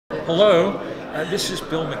Hello, this is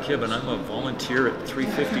Bill McKibben. I'm a volunteer at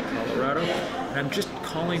 350 Colorado, and I'm just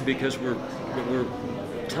calling because we're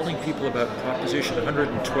telling people about Proposition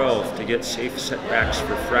 112 to get safe setbacks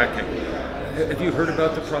for fracking. Have you heard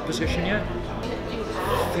about the proposition yet?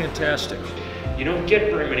 Fantastic. You don't get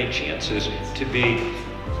very many chances to be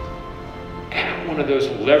at one of those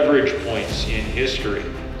leverage points in history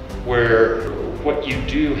where what you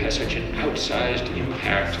do has such an outsized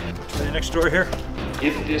impact. Are you next door here?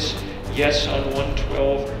 If this yes on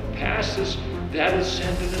 112 passes, that'll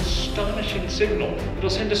send an astonishing signal. It'll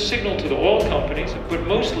send a signal to the oil companies, but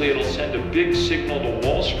mostly it'll send a big signal to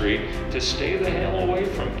Wall Street to stay the hell away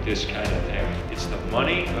from this kind of thing. It's the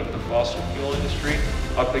money of the fossil fuel industry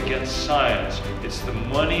up against science. It's the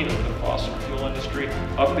money of the fossil fuel industry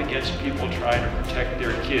up against people trying to protect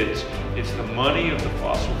their kids. It's the money of the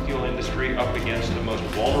fossil fuel industry up against the most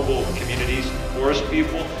vulnerable communities, forest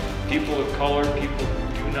people, people of color, people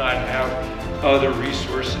who do not have other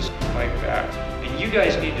resources to fight back. And you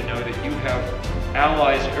guys need to know that you have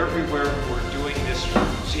allies everywhere who are doing this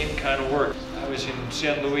same kind of work. I was in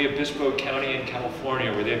San Luis Obispo County in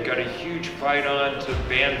California where they've got a huge fight on to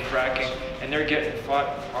ban fracking, and they're getting fought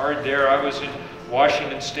hard there. I was in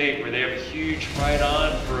Washington State where they have a huge fight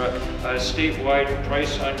on for a statewide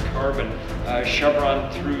price on carbon. Chevron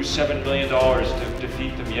threw $7 million to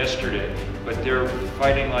defeat them yesterday, but they're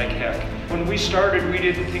fighting like heck. When we started, we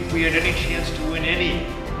didn't think we had any chance to win any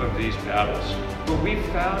of these battles. But we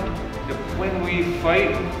found that when we fight,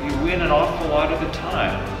 we win an awful lot of the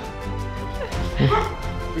time.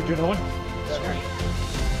 You doing one?